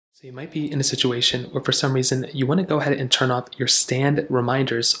So you might be in a situation where for some reason you want to go ahead and turn off your stand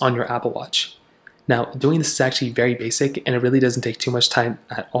reminders on your Apple Watch. Now, doing this is actually very basic and it really doesn't take too much time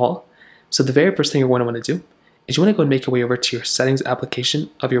at all. So the very first thing you're going to want to do is you want to go and make your way over to your settings application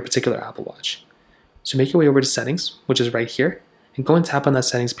of your particular Apple Watch. So make your way over to settings, which is right here, and go and tap on that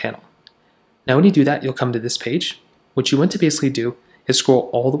settings panel. Now when you do that, you'll come to this page. What you want to basically do is scroll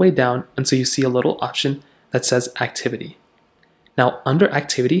all the way down until you see a little option that says activity. Now, under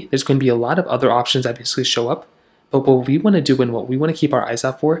activity, there's going to be a lot of other options that basically show up, but what we want to do and what we want to keep our eyes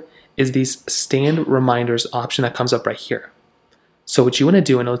out for is these stand reminders option that comes up right here. So what you want to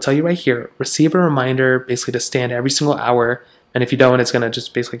do, and it'll tell you right here, receive a reminder basically to stand every single hour, and if you don't, it's going to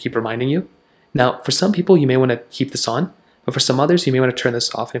just basically keep reminding you. Now, for some people, you may want to keep this on, but for some others, you may want to turn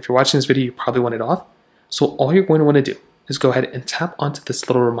this off, and if you're watching this video, you probably want it off. So all you're going to want to do is go ahead and tap onto this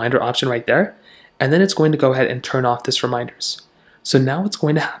little reminder option right there, and then it's going to go ahead and turn off this reminders. So now what's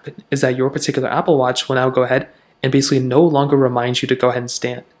going to happen is that your particular Apple Watch will now go ahead and basically no longer remind you to go ahead and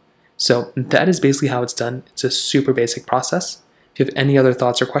stand. So that is basically how it's done. It's a super basic process. If you have any other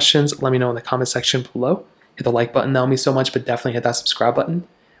thoughts or questions, let me know in the comment section below. Hit the like button, that would mean so much, but definitely hit that subscribe button.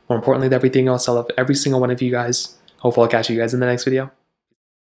 More importantly than everything else, I love every single one of you guys. Hopefully I'll catch you guys in the next video.